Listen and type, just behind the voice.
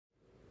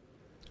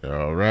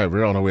Alright,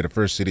 we're on our way to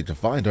First City to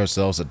find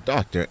ourselves a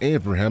Dr.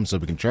 Abraham so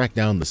we can track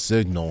down the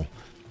signal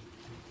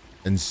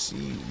and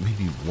see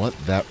maybe what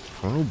that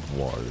probe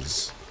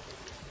was.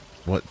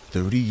 What,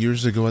 30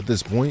 years ago at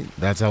this point?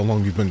 That's how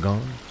long we've been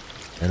gone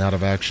and out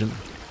of action?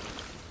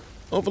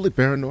 Overly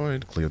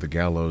paranoid, clear the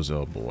gallows,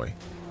 oh boy.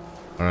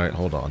 Alright,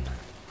 hold on.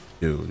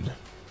 Dude,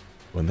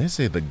 when they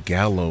say the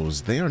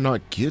gallows, they are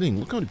not kidding.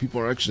 Look how many people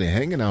are actually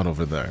hanging out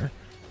over there.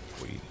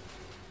 Wait,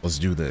 let's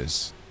do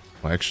this.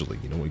 Well, actually,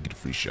 you know what? We get a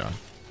free shot.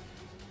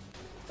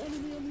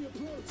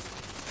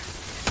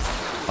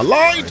 I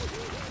lied!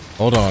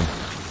 Hold on.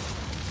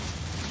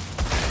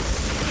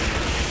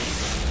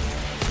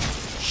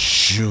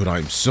 Shoot,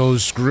 I'm so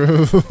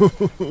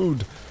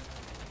screwed.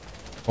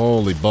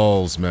 Holy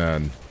balls,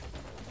 man.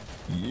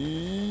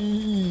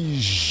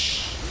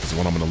 Yeesh. This is the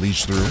one I'm gonna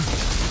leash through.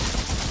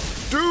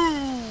 Dude!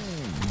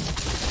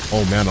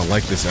 Oh man, I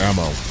like this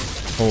ammo.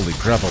 Holy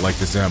crap, I like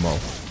this ammo.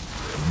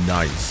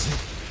 Nice.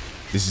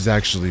 This is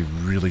actually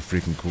really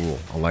freaking cool.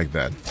 I like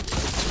that.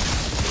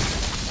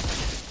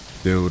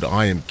 Dude,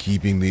 I am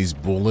keeping these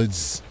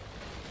bullets.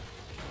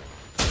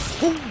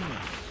 Oh,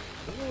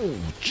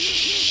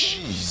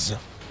 jeez.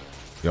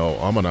 Yo,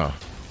 I'm gonna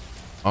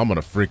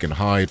freaking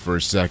hide for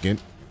a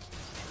second.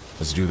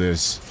 Let's do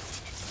this.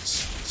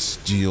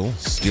 Steal.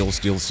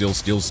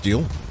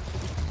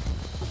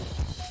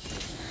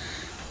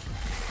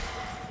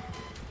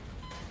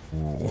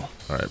 Ooh.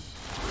 Alright.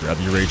 Grab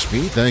your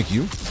HP, thank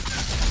you.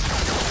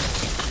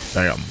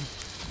 Bam.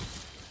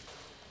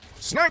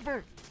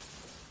 Sniper!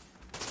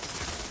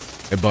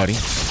 Hey, buddy.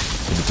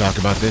 Can we talk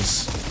about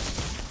this?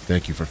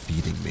 Thank you for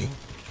feeding me.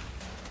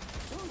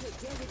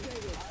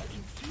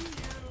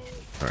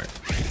 Alright.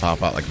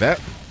 Pop out like that.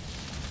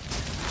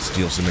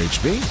 Steal some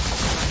HP.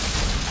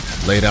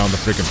 Lay down the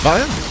freaking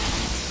fire.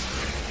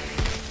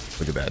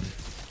 Look at that.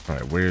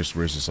 Alright, where's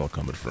this all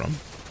coming from?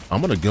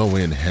 I'm gonna go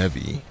in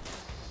heavy.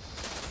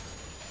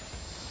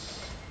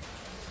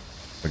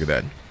 Look at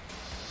that.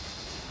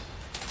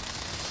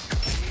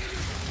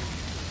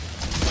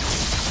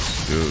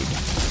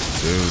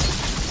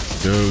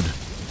 Dude,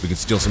 we can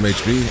steal some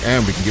HP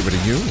and we can get rid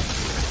of you.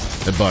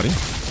 Hey, buddy.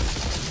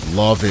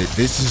 Love it.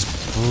 This is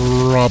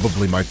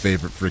probably my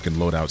favorite freaking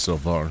loadout so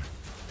far.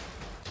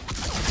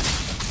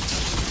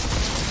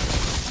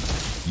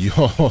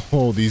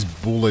 Yo, these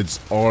bullets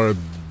are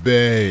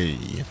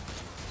bae.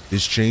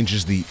 This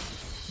changes the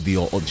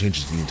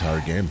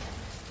entire game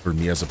for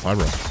me as a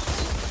pyro.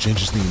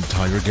 Changes the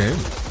entire game.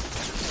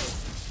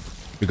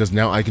 Because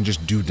now I can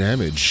just do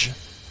damage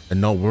and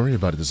not worry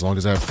about it as long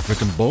as I have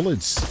freaking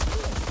bullets.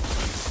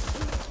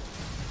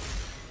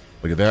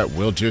 Look at that,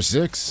 Will Tier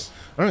 6.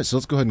 Alright, so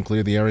let's go ahead and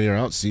clear the area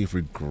out, see if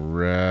we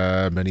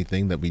grab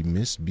anything that we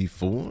missed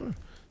before.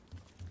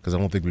 Because I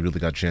don't think we really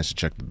got a chance to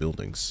check the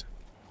buildings.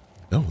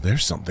 Oh,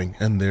 there's something.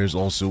 And there's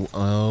also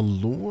a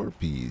lore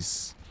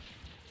piece.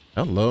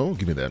 Hello,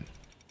 give me that.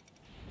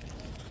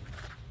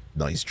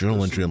 Nice,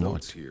 journal entry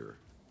unlocked. Here.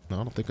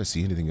 No, I don't think I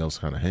see anything else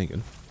kind of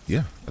hanging.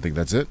 Yeah, I think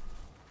that's it.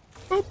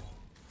 Boop.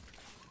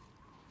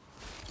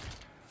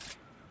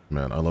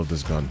 Man, I love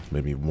this gun.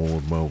 Maybe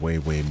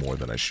way more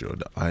than I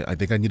should. I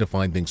think I need to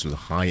find things with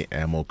high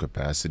ammo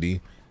capacity.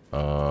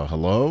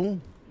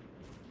 Hello?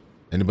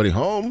 Anybody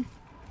home?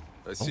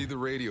 I see the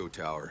radio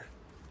tower.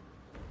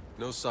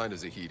 No sign of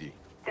Zahidi.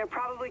 They're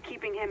probably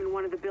keeping him in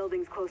one of the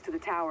buildings close to the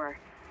tower.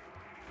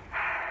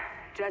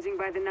 Judging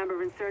by the number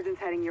of insurgents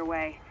heading your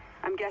way,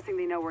 I'm guessing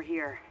they know we're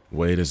here.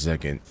 Wait a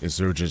second.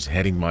 Insurgents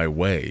heading my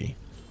way?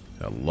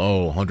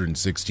 Hello,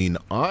 116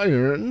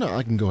 iron.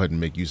 I can go ahead and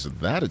make use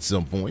of that at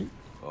some point.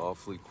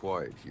 Awfully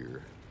quiet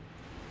here.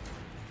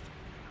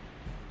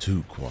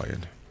 Too quiet.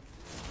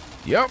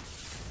 Yep.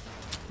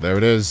 There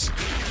it is.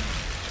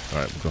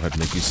 Alright, we'll go ahead and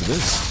make use of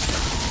this.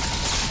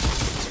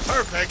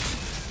 Perfect.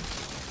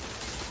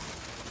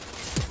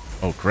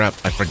 Oh crap,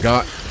 I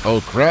forgot.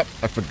 Oh crap,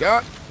 I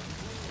forgot.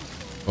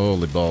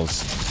 Holy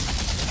balls.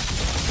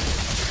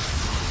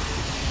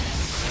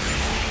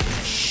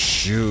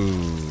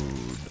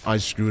 Shoot. I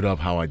screwed up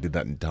how I did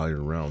that entire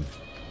round.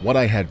 What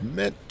I had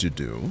meant to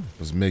do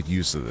was make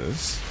use of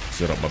this.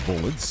 Set up my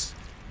bullets.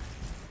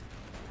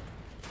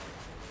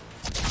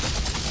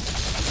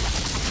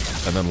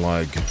 And then,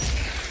 like,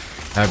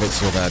 have it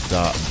so that,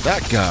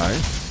 that guy...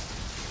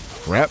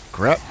 Crap.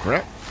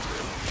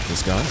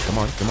 This guy, come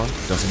on.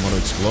 Doesn't want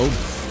to explode.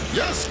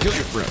 Yes, kill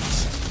your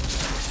friends.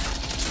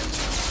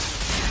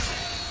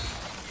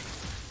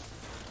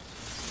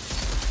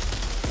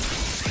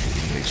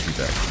 HP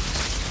back.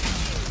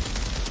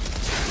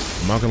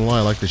 I'm not gonna lie,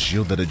 I like the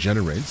shield that it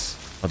generates.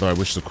 Although I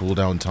wish the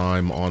cooldown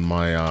time on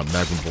my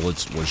magnum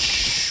bullets was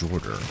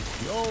shorter.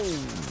 No!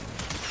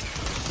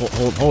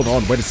 Hold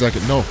on, wait a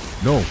second. No,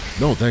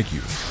 thank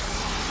you.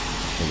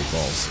 Holy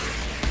balls.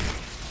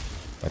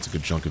 That's a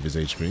good chunk of his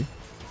HP.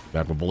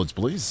 Magnum bullets,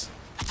 please.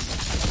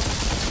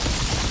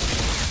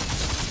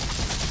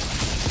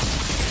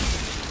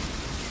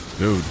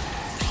 Dude,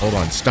 hold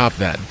on, stop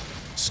that.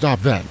 Stop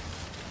that.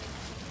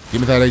 Give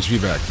me that HP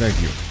back,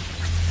 thank you.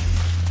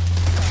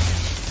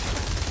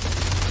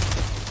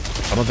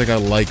 I don't think I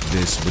like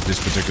this with this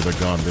particular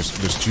gun.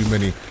 There's too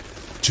many.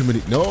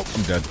 No,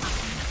 I'm dead.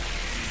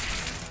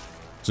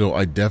 So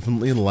I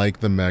definitely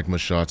like the magma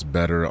shots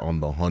better on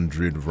the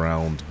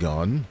 100-round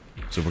gun.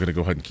 So we're gonna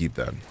go ahead and keep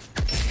that.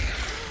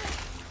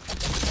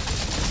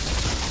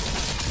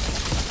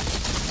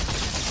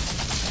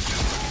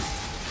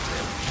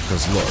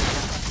 Because look,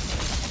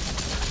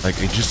 like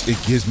it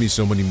gives me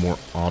so many more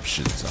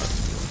options out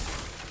of here.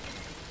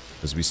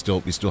 Because we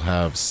still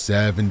have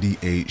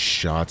 78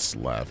 shots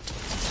left.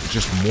 It's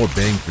just more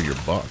bang for your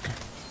buck.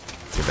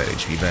 Get that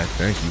HP back,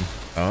 thank you.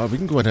 We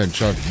can go ahead and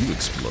try to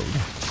explode.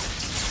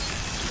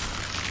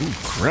 Ooh,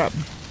 crap.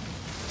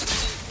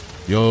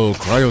 Yo,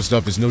 cryo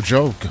stuff is no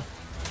joke.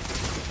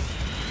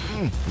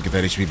 Get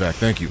that HP back,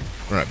 thank you.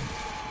 Alright.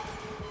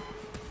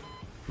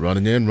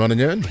 Running in,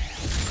 running in.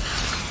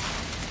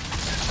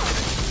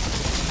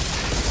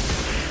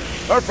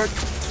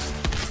 Perfect.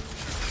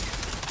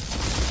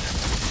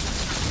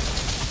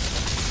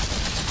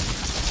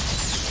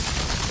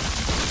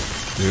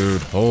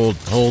 Dude, hold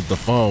the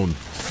phone.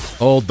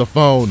 Hold the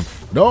phone.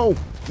 No,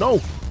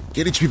 no.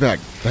 Get HP back.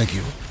 Thank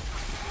you.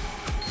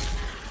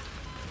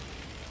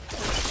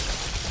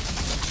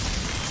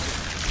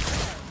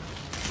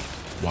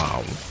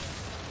 Wow.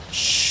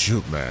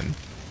 Shoot, man.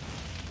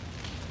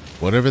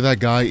 Whatever that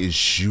guy is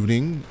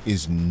shooting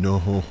is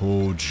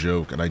no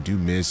joke, and I do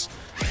miss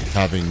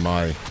having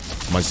my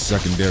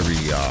secondary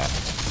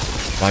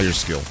fire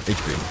skill.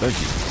 HP, thank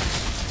you.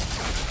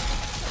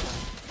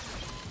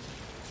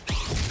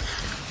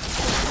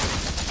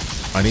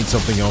 I need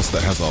something else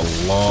that has a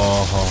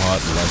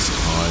lot less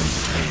time.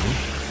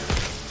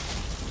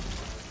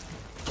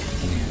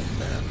 Oh,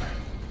 man.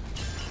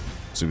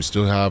 So we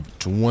still have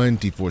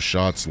 24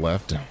 shots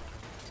left.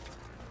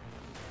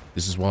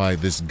 This is why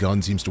this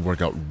gun seems to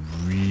work out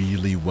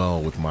really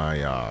well with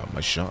my my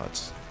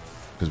shots.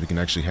 Because we can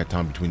actually have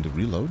time between the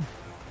reload.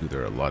 Dude,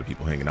 there are a lot of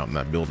people hanging out in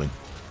that building.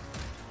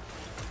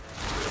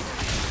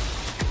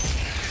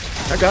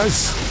 Hi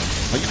guys,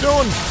 how you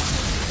doing?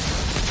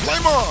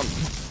 Flame on!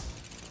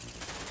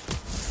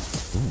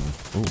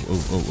 Oh,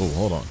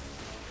 hold on.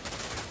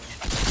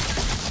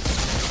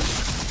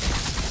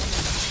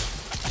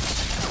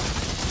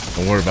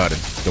 Don't worry about it.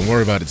 Don't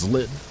worry about it. It's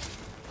lit.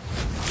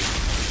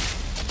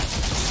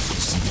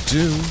 See you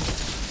too.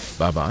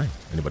 Bye-bye.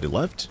 Anybody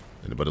left?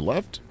 Anybody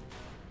left?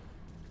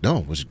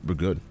 No, we're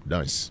good.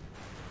 Nice.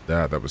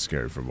 That was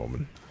scary for a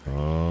moment.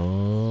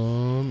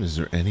 Is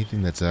there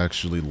anything that's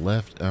actually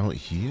left out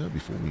here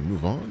before we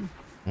move on?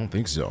 I don't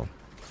think so.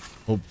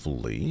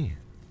 Hopefully.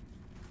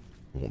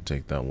 It won't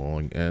take that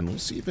long, and we'll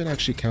see if it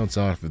actually counts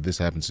off if this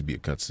happens to be a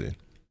cutscene.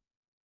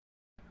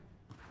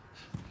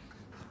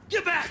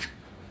 Get back!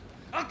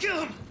 I'll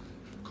kill him!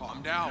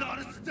 Calm down. Not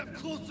a step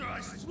closer, I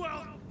swear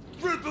I'll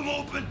rip him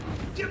open!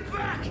 Get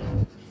back!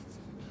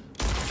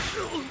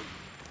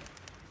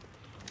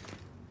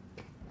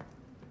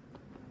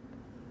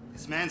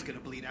 This man's gonna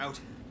bleed out.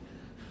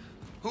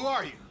 Who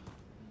are you?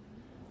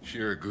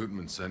 Shira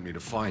Gutman sent me to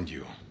find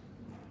you.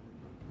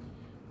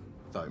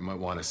 Thought you might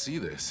want to see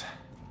this.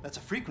 That's a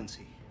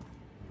frequency.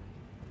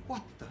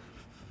 What the?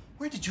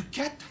 Where did you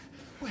get?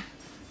 Where?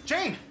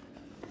 Jane!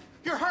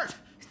 You're hurt!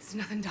 It's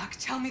nothing, Doc.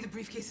 Tell me the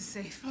briefcase is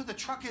safe. No, the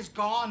truck is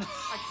gone.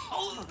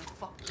 Oh,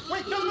 fuck.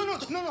 Wait, no,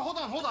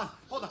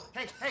 hold on.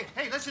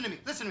 Hey, listen to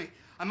me.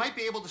 I might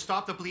be able to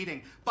stop the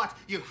bleeding, but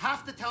you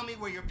have to tell me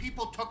where your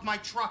people took my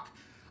truck.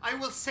 I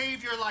will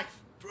save your life.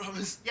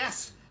 Promise?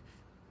 Yes.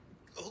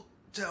 Go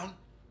down,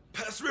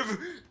 past river.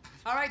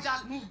 All right,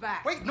 Doc, move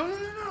back. Wait, no.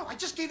 I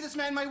just gave this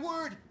man my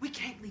word. We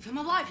can't leave him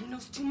alive. He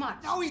knows too much.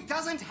 No, he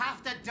doesn't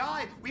have to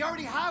die. We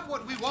already have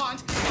what we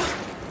want.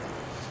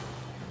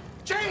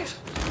 James!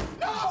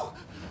 No!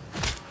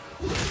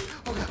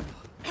 Oh, God.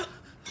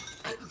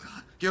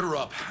 Get her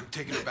up. I'm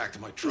taking her back to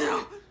my truck.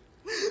 No.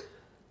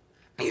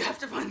 You have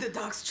to find the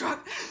Doc's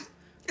truck.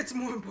 It's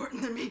more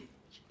important than me.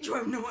 You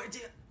have no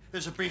idea.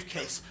 There's a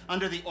briefcase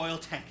under the oil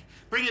tank.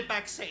 Bring it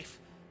back safe.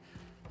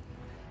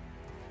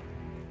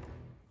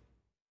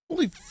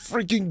 Holy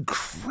freaking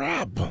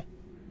crap!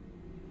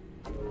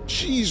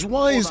 Jeez,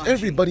 why is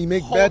everybody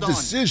make bad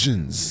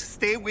decisions?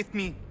 Stay with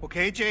me,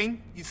 okay,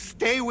 Jane? You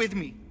stay with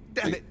me.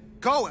 Damn it.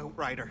 Go,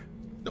 Outrider.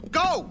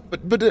 Go!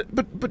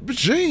 But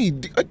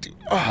Jane,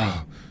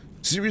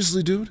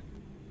 seriously, dude?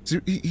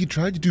 He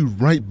tried to do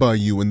right by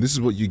you, and this is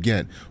what you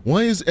get.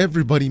 Why does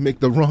everybody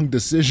make the wrong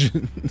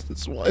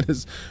decisions? Why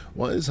does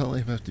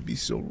life have to be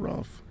so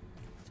rough?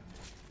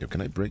 Yo, can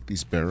I break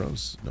these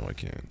barrows? No, I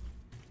can't.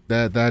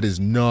 That is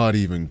not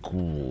even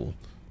cool.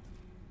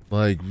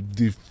 Like,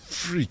 the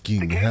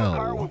freaking the hell. The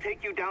car will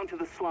take you down to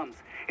the slums.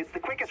 It's the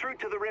quickest route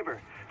to the river.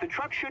 The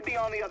truck should be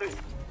on the other side.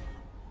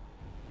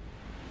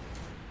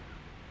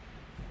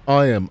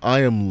 I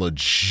am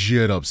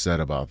legit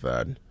upset about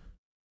that.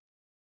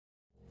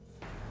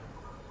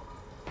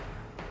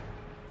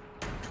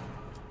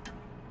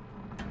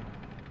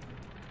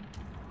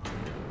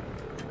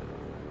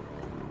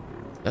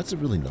 That's a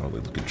really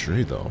gnarly looking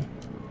tree, though.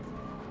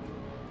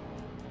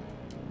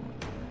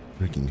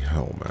 Freaking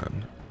hell,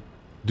 man.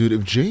 Dude,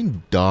 if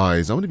Jane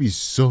dies, I'm gonna be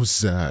so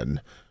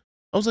sad.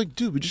 I was like,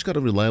 dude, we just got a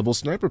reliable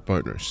sniper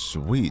partner.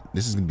 Sweet.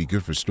 This is going to be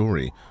good for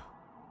story.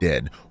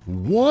 Dead.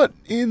 What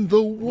in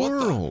the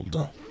world?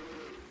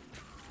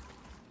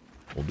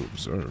 Hold to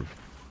observe.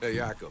 Hey,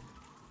 Yakum.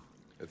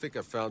 I think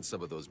I found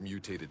some of those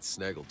mutated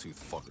snaggletooth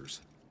fuckers.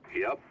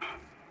 Yep.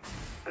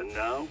 And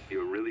now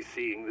you're really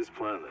seeing this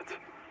planet.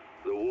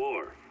 The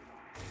war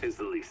is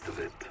the least of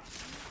it.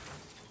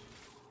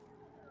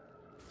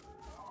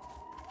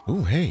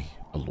 Oh, hey,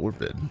 a lore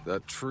bed.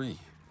 That tree.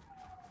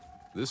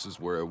 This is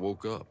where I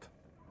woke up.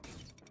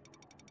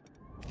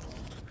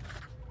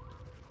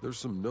 There's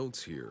some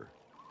notes here.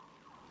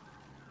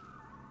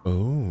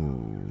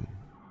 Oh.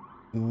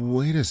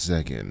 Wait a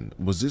second.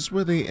 Was this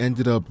where they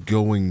ended up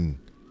going?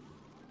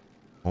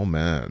 Oh,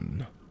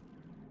 man.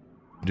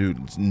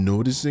 Dude,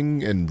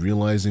 noticing and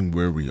realizing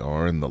where we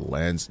are in the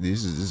lands,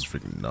 this is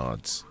freaking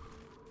nuts.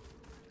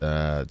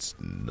 That's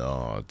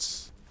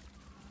nuts.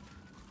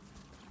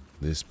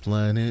 This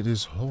planet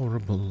is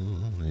horrible.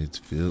 It's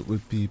filled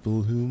with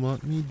people who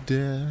want me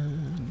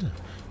dead.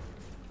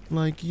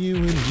 Like you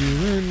and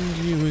you and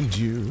you and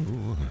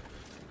you.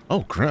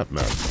 Oh crap,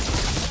 man.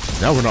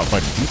 Now we're not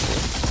fighting people.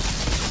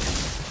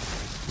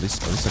 At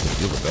least I can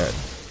deal with that.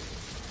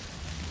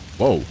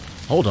 Whoa,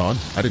 hold on.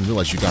 I didn't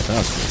realize you got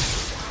past me.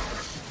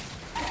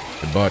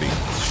 Hey, buddy.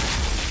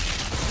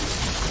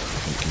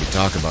 Can we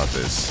talk about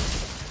this?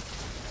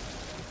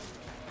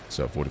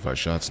 So 45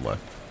 shots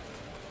left.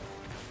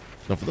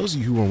 Now, for those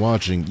of you who are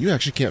watching, you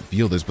actually can't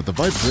feel this, but the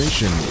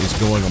vibration is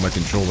going on my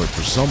controller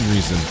for some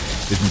reason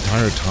the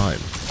entire time.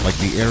 Like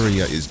the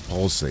area is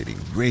pulsating,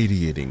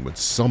 radiating with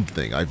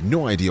something. I have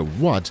no idea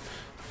what.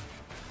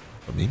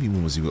 But maybe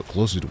when we get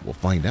closer to it, we'll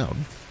find out.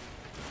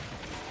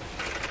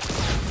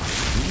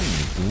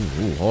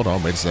 Ooh, hold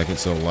on, wait a second.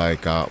 So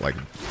like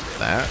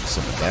that,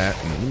 some of that,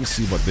 and let me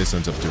see what this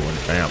ends up doing.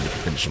 Bam, we can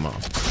finish him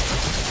off.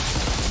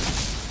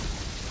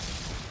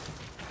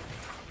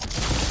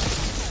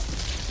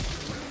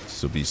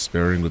 So be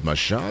sparing with my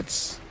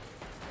shots.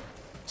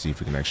 See if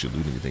we can actually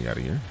loot anything out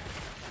of here.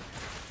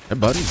 Hey,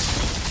 buddies.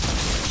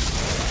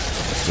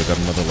 Still got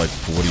another like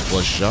 40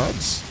 plus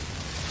shots.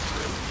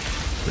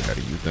 Good out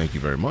of you. Thank you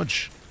very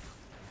much.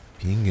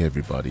 Ping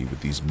everybody with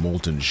these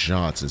molten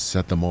shots and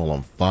set them all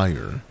on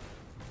fire.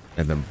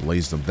 And then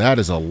blaze them. That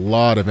is a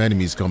lot of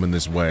enemies coming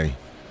this way.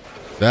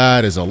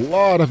 That is a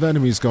lot of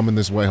enemies coming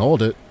this way.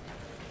 Hold it.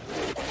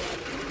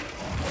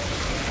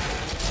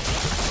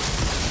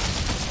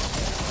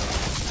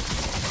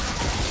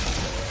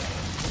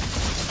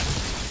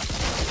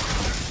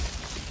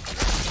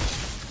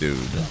 Dude,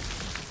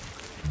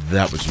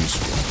 that was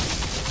useful.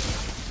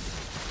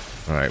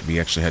 Alright, we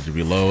actually had to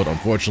reload.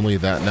 Unfortunately,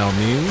 that now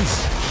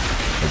means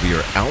that we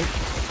are out.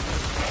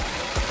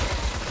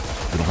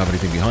 We don't have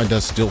anything behind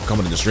us. Still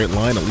coming in a straight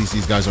line. At least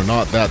these guys are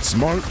not that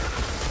smart.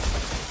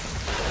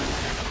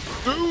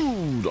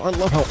 Dude, I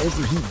love how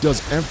Overheat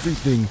does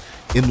everything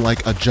in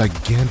like a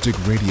gigantic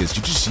radius.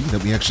 Did you see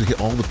that we actually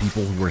hit all the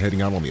people who were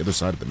heading out on the other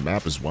side of the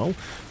map as well?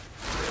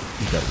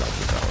 We got it out of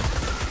the power.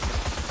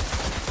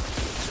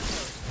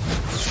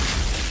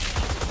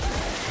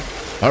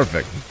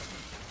 Perfect.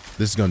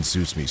 This gun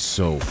suits me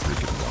so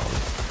freaking well.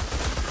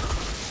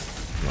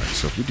 Right,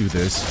 so if we do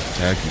this,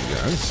 tag you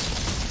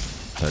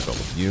guys. Tag all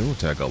of you,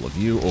 tag all of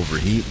you,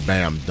 overheat,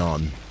 bam,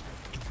 done.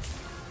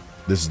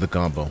 This is the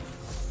combo.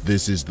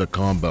 This is the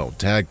combo.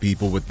 Tag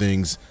people with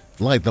things,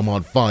 light them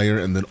on fire,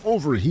 and then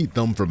overheat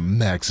them for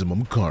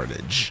maximum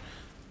carnage.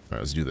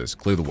 Alright, let's do this.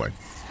 Clear the way.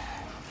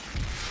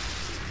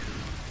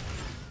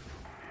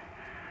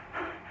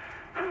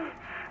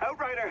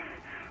 Outrider,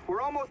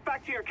 we're almost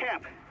back to your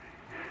camp.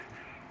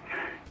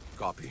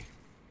 Copy.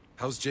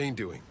 How's Jane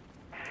doing?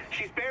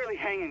 She's barely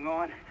hanging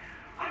on.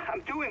 I'm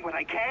doing what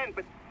I can,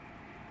 but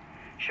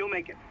she'll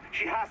make it.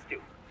 She has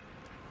to.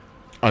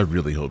 I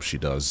really hope she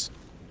does.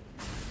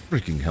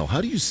 Freaking hell,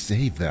 how do you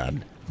save that?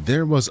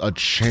 There was a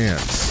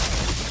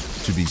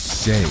chance to be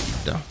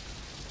saved.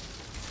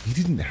 He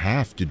didn't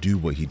have to do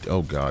what he...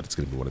 Oh god, it's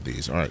gonna be one of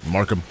these. Alright,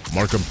 mark him,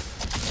 mark him,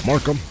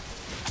 mark him.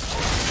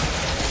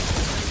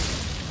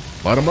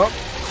 Light him up.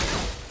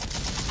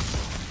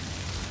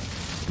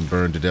 And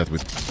burn to death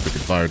with freaking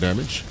fire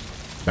damage.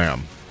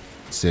 Bam.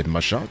 Saving my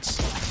shots.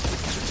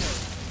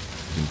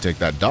 You can take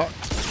that dot.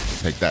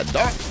 Take that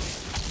dot.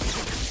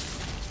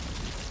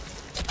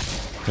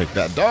 Take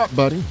that dot,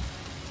 buddy.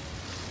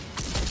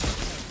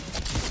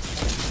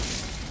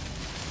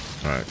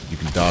 Alright, you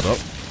can dot up.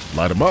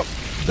 Light them up.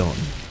 Done.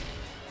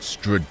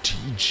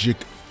 Strategic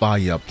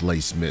fire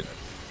placement.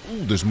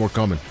 Ooh, there's more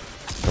coming.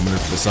 Coming in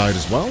from the side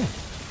as well.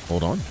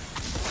 Hold on.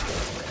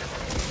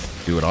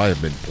 Dude, I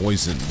have been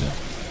poisoned.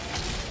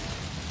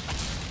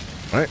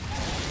 Alright.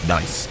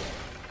 Nice.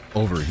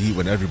 Overheat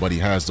when everybody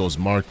has those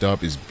marked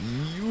up is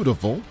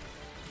beautiful.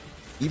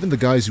 Even the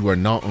guys who are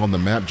not on the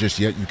map just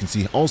yet, you can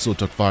see also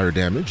took fire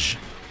damage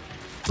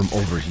from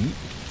overheat.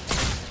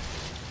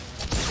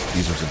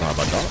 These are some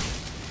dot.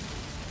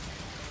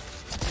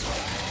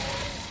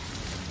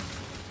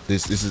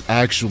 This is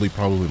actually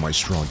probably my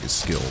strongest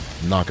skill.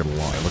 Not gonna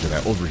lie. Look at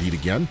that. Overheat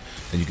again.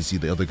 And you can see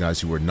the other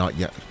guys who are not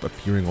yet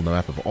appearing on the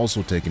map have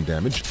also taken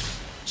damage.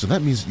 So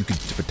that means you could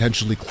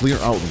potentially clear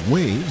out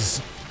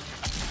waves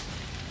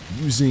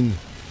using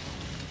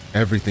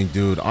everything.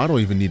 Dude, I don't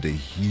even need to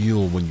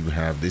heal when you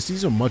have this.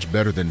 These are much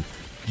better than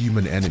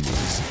human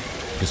enemies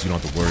because you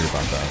don't have to worry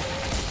about that.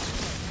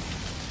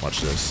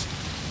 Watch this.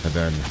 And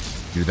then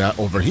do that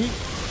overheat.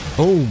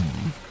 Boom.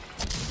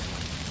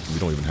 We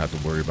don't even have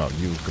to worry about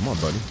you. Come on,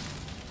 buddy.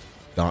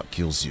 Dot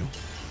kills you.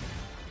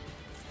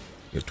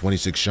 You have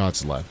 26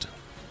 shots left.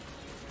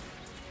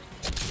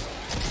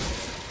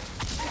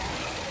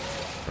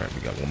 Alright,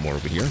 we got one more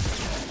over here. Don't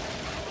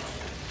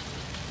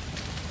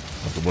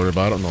have to worry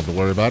about it. Don't have to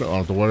worry about it. Don't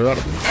have to worry about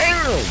it.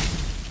 Bam!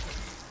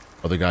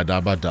 Other guy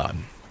died by dot.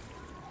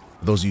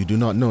 For those of you who do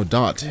not know,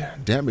 dot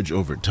damage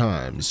over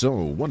time. So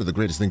one of the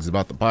greatest things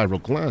about the pyro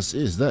class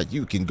is that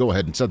you can go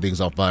ahead and set things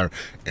on fire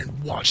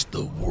and watch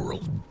the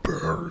world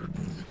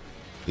burn.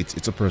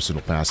 It's a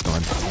personal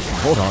pastime.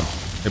 Hold on.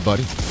 Hey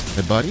buddy.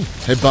 Hey buddy.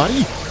 Hey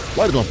buddy.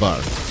 Light it on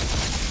fire.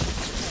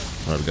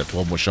 Alright, we got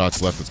 12 more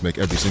shots left. Let's make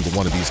every single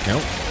one of these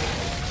count.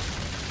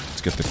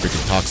 Let's get the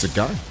freaking toxic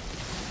guy.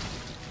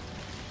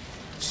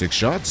 6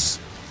 shots.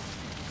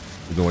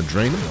 We're going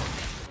draining.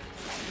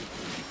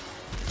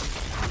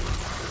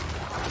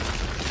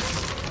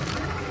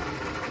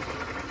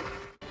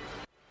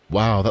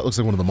 Wow, that looks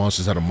like one of the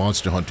monsters out of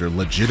Monster Hunter.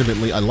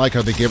 Legitimately, I like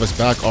how they gave us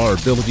back our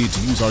ability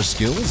to use our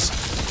skills.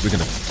 We're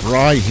gonna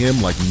fry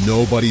him like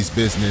nobody's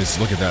business.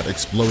 Look at that,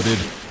 exploded.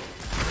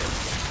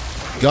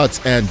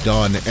 Guts and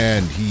done,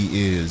 and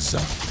he is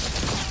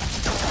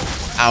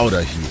out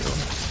of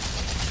here.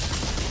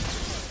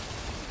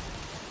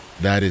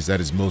 That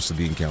is most of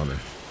the encounter.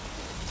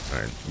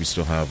 Alright, we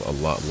still have a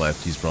lot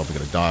left. He's probably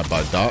gonna die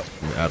by dot.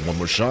 We'll add one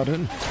more shot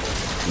in.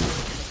 Ooh,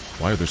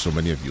 why are there so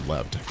many of you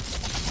left?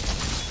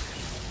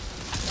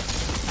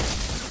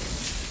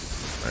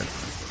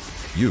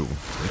 You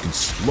can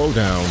slow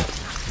down,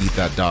 eat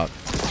that dot.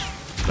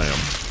 Bam.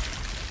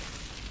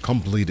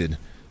 Completed.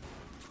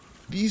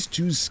 These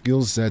two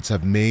skill sets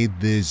have made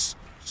this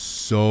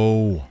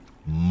so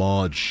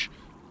much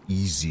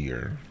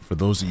easier. For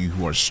those of you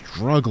who are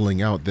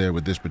struggling out there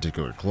with this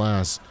particular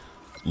class,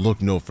 look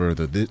no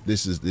further.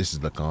 This is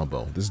the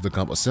combo. This is the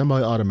combo. A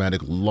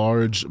semi-automatic,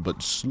 large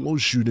but slow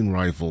shooting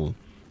rifle,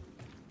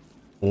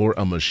 or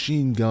a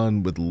machine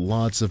gun with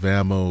lots of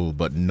ammo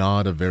but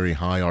not a very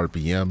high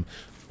RPM.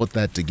 Put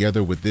that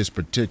together with this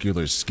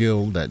particular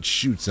skill that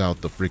shoots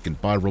out the freaking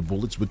pyro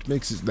bullets, which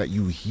makes it that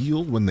you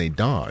heal when they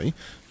die.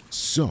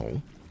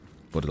 So,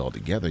 put it all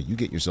together, you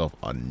get yourself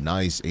a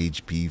nice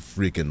HP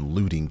freaking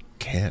looting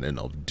cannon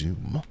of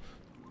doom.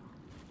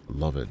 I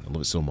love it. I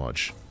love it so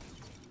much.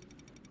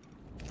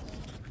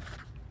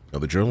 Now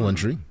the journal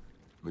entry.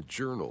 A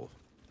journal.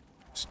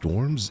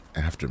 Storm's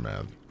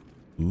Aftermath.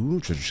 Ooh,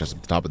 treasure chest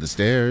at the top of the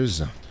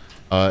stairs.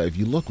 If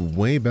you look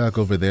way back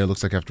over there,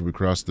 looks like after we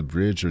cross the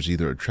bridge, there's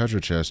either a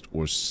treasure chest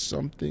or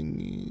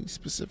something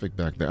specific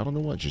back there. I don't know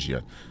what just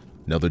yet.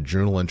 Another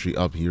journal entry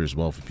up here as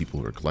well for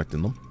people who are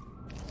collecting them.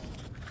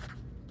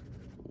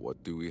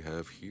 What do we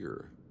have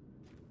here?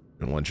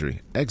 Journal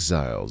entry.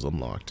 Exiles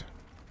unlocked.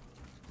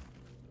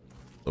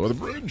 Lower the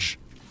bridge.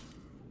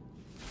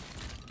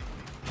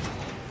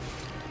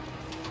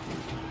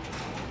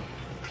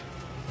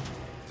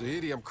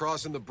 Zahidi, I'm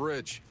crossing the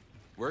bridge.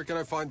 Where can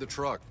I find the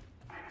truck?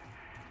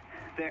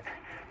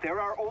 There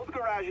are old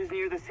garages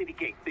near the city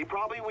gate. They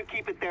probably would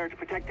keep it there to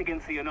protect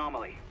against the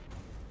anomaly.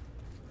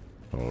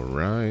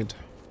 Alright.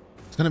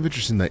 It's kind of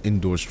interesting that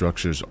indoor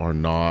structures are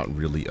not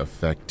really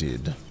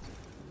affected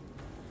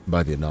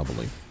by the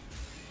anomaly.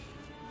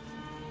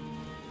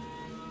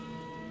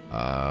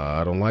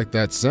 I don't like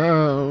that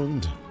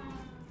sound.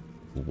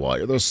 Why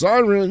are there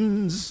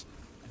sirens?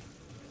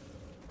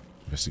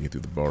 Investigate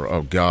through the bar.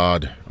 Oh,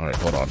 God. Alright,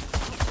 hold on.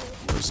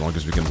 As long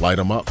as we can light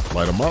them up.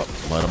 Light them up.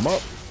 Light them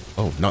up.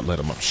 Oh, not let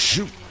them up.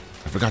 Shoot.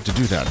 I forgot to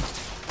do that.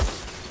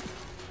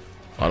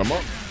 Light them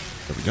up.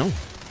 There we go.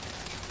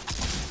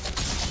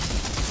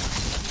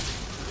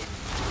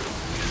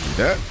 Do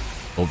that.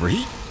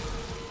 Overheat.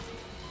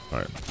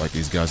 Alright, light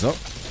these guys up.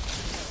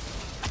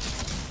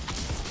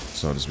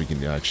 So as we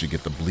can actually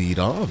get the bleed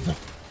off.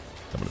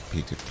 I'm gonna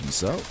peek it.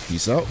 Peace out.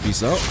 Peace out.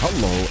 Peace out.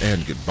 Hello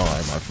and goodbye,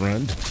 my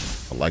friend.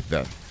 I like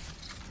that.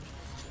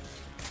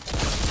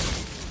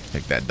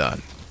 Take that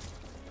done.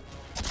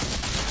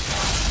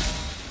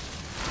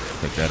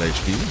 Take that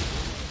HP.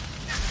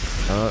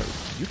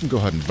 You can go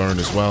ahead and burn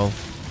as well.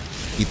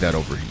 Eat that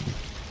overheat.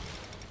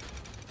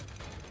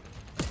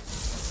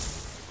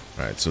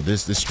 Alright, so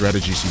this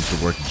strategy seems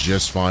to work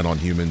just fine on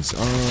humans. He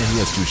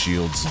has 2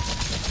 shields.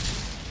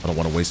 I don't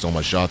want to waste all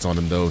my shots on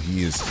him though.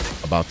 He is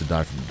about to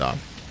die from the dot.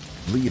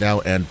 Bleed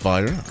out and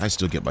fire. I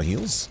still get my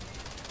heals.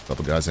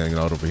 Couple guys hanging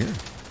out over here.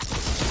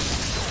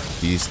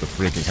 He's the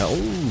freaking hell.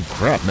 Oh,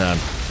 crap, man.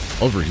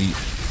 Overheat.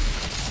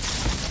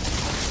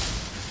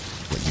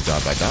 Wait, you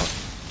died by dot?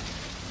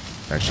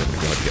 Actually, I'm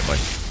gonna go ahead and get my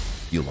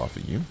heal off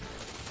of you.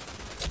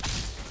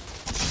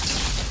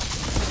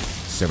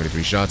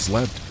 73 shots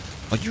left.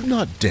 Are you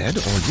not dead,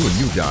 or are you a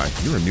new guy?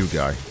 You're a new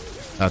guy.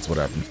 That's what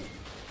happened.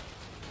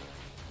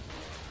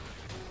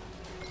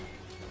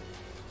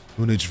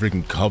 Who needs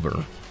freaking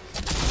cover?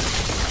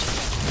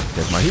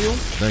 Get my heal.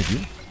 Thank you.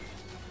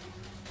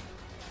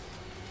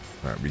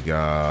 Alright, we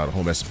got a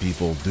whole mess of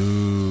people.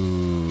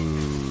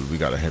 Dude, we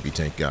got a heavy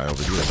tank guy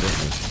over here. Let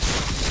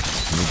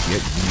me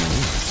get you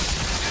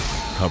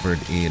covered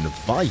in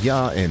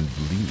fire and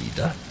bleed.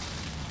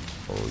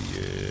 Oh,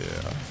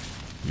 yeah.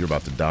 You're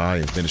about to die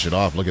and finish it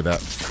off. Look at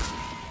that.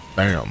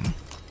 Bam.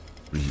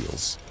 3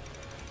 heals.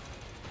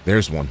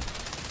 There's one.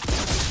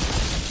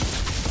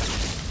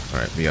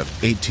 Alright, we have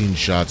 18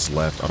 shots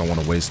left. I don't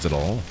want to waste it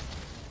all.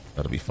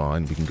 That'll be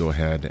fine. We can go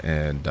ahead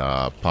and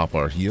pop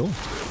our heal.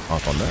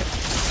 Off on that.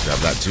 Grab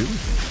that too.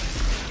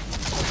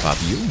 Pop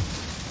you.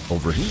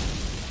 Overheat.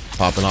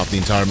 Popping off the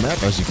entire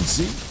map, as you can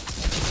see.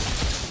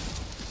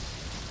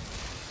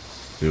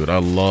 Dude, I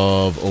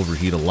love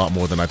overheat a lot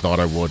more than I thought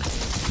I would.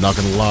 Not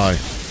gonna lie.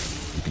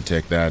 You can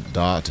take that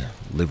dot,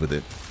 live with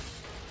it.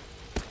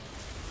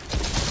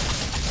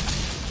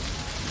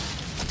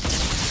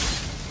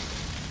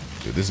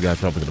 Dude, this guy's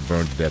probably gonna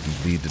burn to death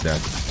and bleed to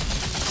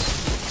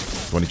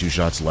death. 22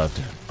 shots left.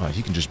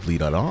 He can just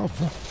bleed that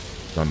off.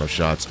 Not enough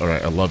shots.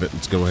 Alright, I love it.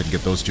 Let's go ahead and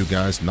get those 2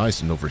 guys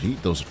nice and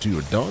overheat. Those 2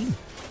 are done.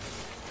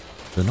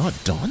 They're not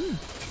done?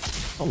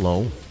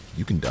 Hello.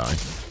 You can die.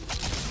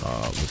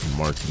 We can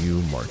mark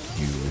you,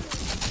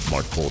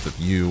 mark both of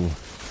you.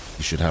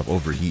 You should have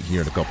overheat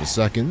here in a couple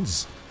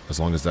seconds. As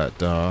long as that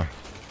dot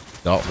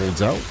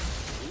holds out.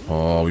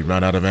 Oh, we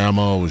ran out of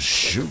ammo.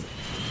 Shoot.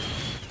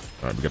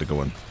 Alright, we gotta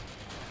go in.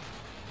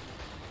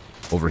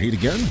 Overheat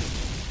again.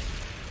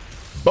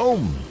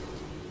 Boom.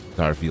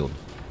 Entire field.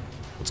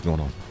 What's going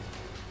on?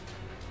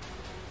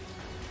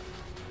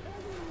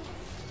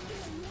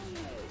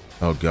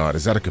 Oh god,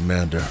 is that a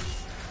commander?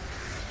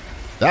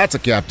 That's a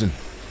captain.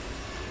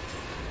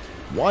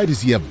 Why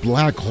does he have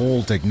black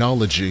hole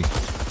technology?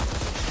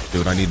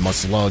 Dude, I need my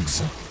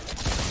slugs.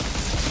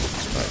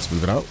 Alright, let's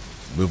move it out.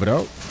 Move it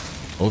out.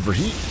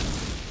 Overheat.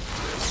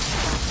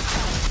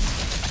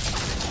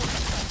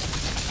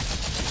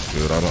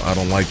 Dude, I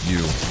don't like you.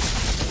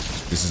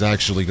 This is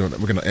actually we're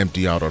gonna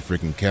empty out our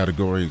freaking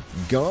category.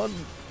 Gun.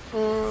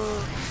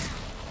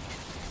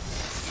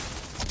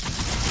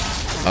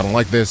 I don't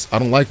like this. I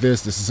don't like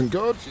this. This isn't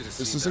good.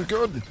 This isn't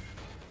good.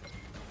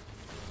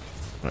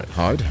 Alright,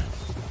 hide.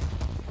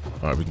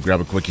 Alright, we can grab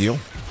a quick heal.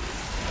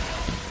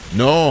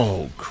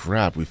 No!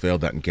 Crap, we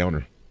failed that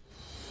encounter.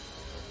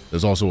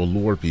 There's also a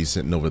lore piece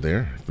sitting over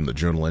there from the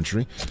journal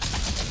entry.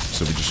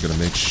 So we're just gonna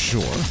make sure.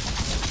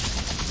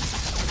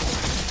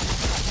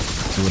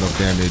 Do enough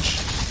damage.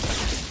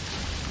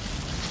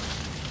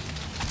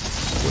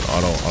 But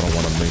I don't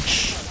want to make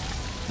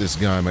this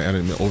guy, my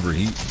enemy,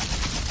 overheat.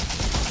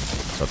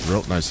 Cut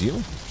throat, nice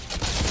heal.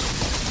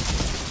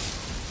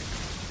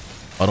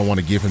 I don't want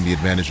to give him the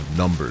advantage of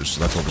numbers, so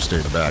that's why we're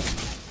staying back.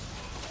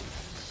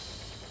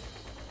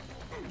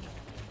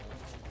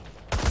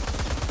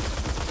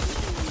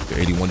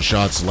 Okay, 81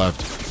 shots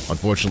left.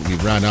 Unfortunately,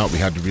 we ran out. We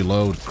had to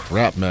reload.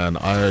 Crap, man.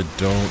 I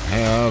don't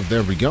have...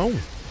 There we go.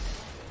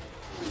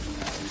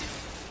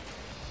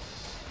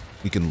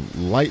 We can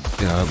light...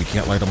 we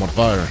can't light them on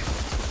fire.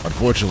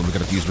 Unfortunately, we're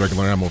going to have to use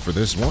regular ammo for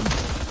this one.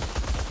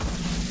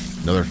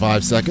 Another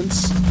 5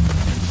 seconds.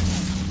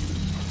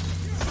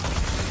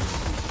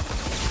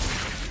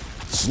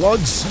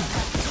 Slugs.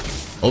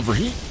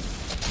 Overheat.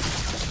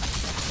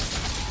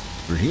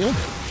 Overheal.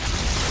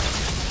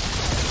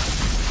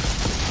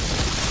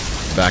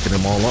 Backing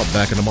them all up,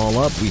 backing them all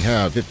up. We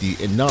have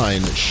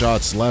 59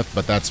 shots left,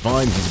 but that's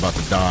fine. He's about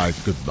to die.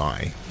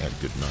 Goodbye and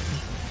good night.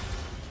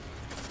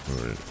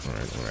 Alright.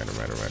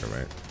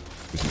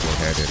 We can go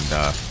ahead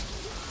and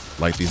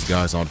light these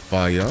guys on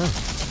fire.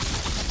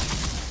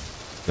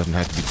 Doesn't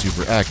have to be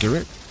super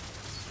accurate.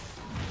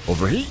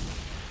 Overheat.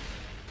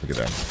 Look at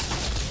that.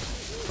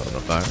 Light it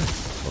on fire.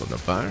 Light it on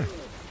fire.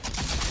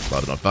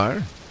 Light it on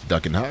fire.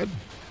 Duck and hide.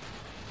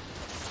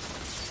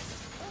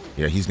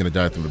 Yeah, he's gonna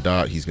die from a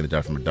dot. He's gonna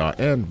die from a dot.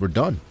 And we're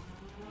done.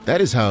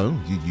 That is how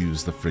you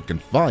use the frickin'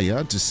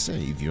 fire to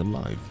save your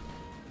life.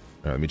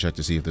 Alright, let me check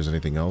to see if there's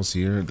anything else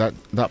here. That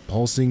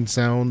pulsing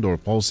sound or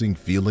pulsing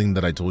feeling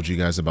that I told you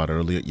guys about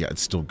earlier, yeah,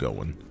 it's still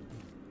going.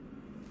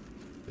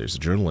 There's a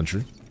journal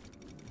entry.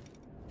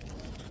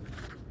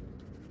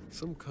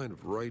 Some kind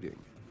of writing.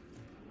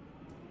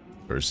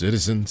 For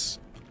citizens.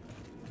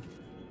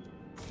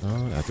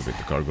 Activate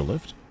the cargo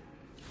lift.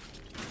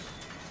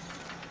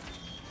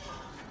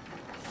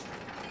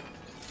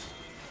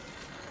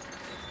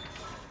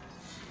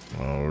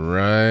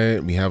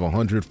 Alright, we have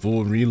 100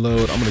 full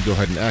reload. I'm gonna go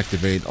ahead and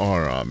activate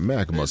our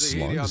magma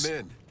slugs. I'm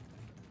in.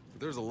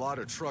 There's a lot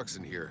of trucks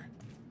in here.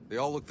 They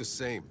all look the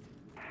same.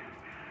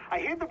 I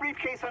hid the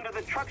briefcase under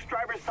the truck's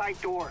driver's side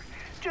door.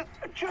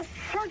 Just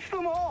search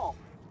them all.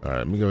 Alright,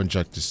 let me go and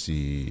check to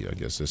see. I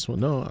guess this one.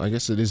 No, I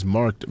guess it is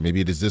marked.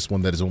 Maybe it is this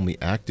one that is only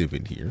active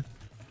in here.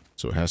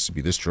 So it has to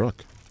be this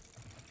truck.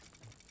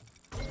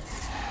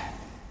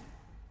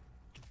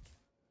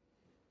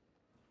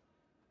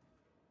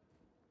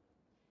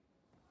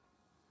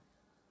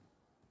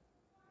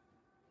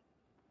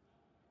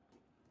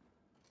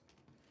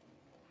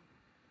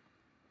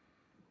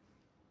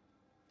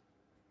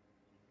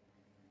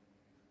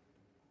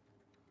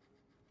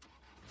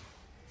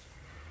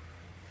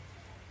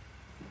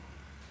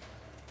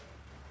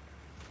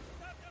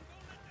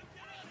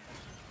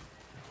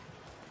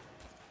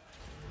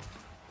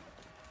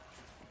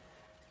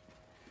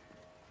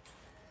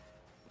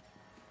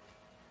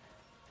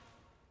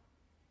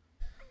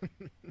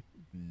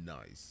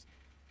 Nice.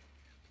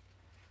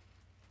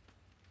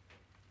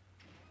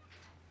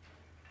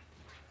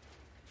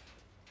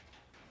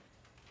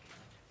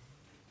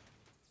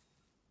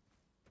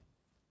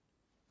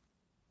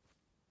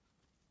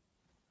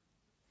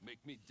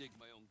 Make me dig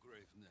my own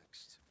grave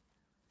next.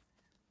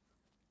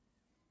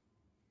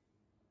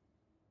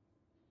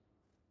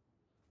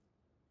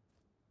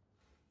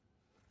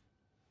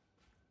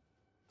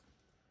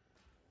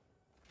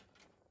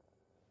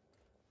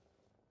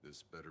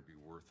 This better be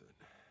worth it.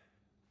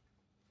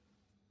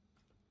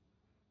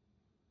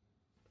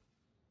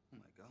 Oh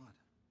my God.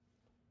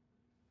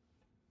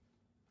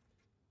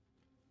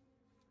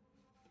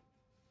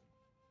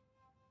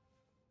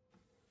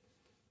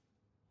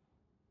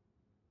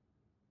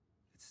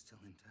 It's still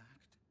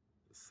intact.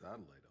 The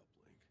satellite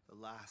uplink. The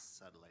last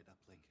satellite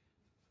uplink.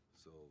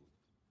 So,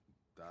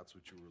 that's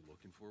what you were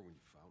looking for when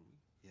you found me?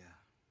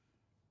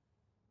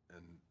 Yeah.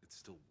 And it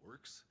still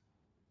works?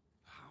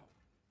 How?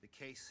 The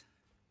case,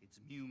 it's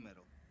mu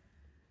metal.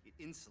 It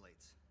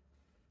insulates.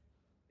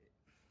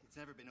 It's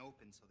never been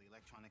opened, so the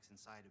electronics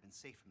inside have been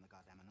safe from the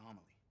goddamn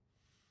anomaly.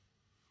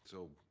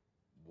 So,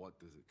 what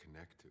does it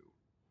connect to?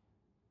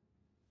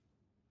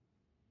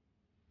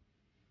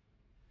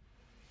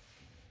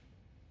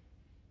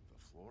 The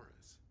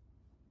Flores.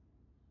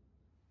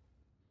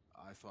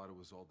 I thought it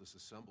was all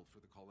disassembled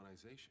for the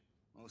colonization.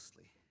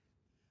 Mostly.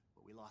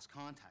 But we lost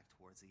contact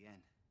towards the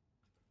end.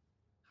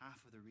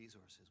 Half of the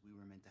resources we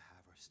were meant to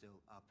have are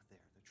still up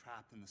there. They're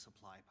trapped in the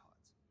supply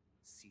pods.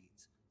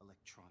 Seeds,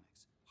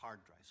 electronics,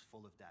 hard drives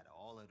full of data,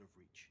 all out of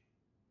reach.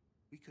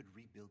 We could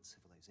rebuild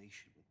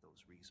civilization with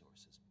those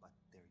resources, but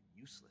they're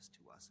useless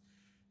to us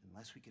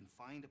unless we can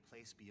find a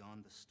place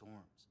beyond the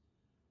storms.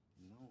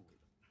 No,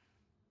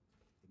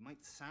 it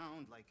might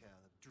sound like a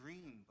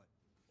dream, but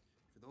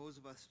for those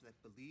of us that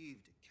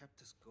believed, it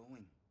kept us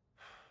going.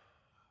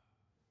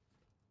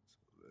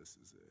 So this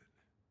is it.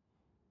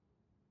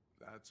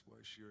 That's why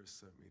Shira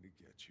sent me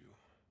to get you.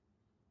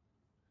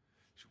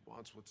 She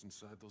wants what's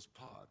inside those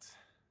pods.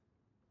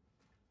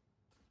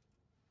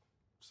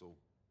 So,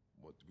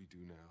 what do we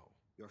do now?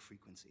 Your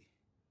frequency.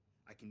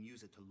 I can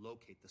use it to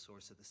locate the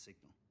source of the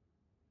signal.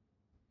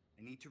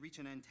 I need to reach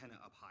an antenna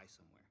up high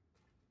somewhere.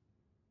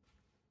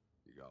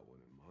 You got one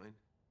in mind?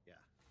 Yeah.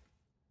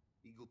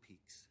 Eagle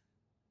Peaks.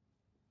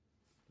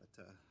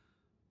 But,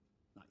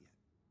 not yet.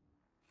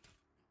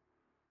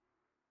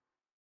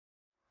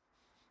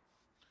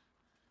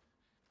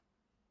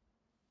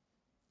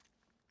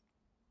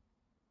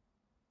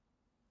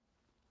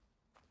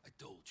 I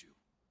told you.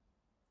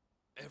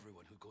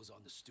 Everyone who goes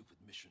on this stupid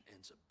mission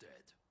ends up dead.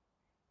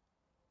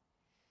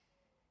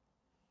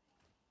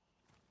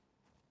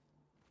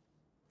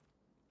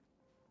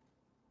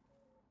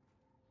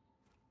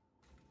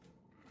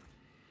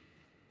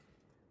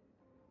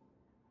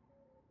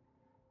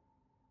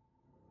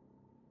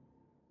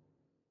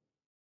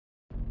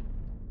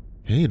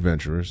 Hey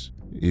adventurers,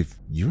 if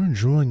you're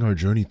enjoying our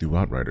journey through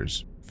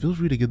Outriders, feel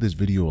free to give this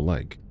video a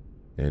like.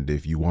 And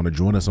if you want to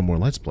join us on more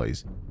Let's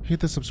Plays,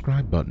 hit the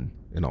subscribe button,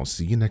 and I'll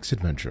see you next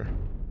adventure.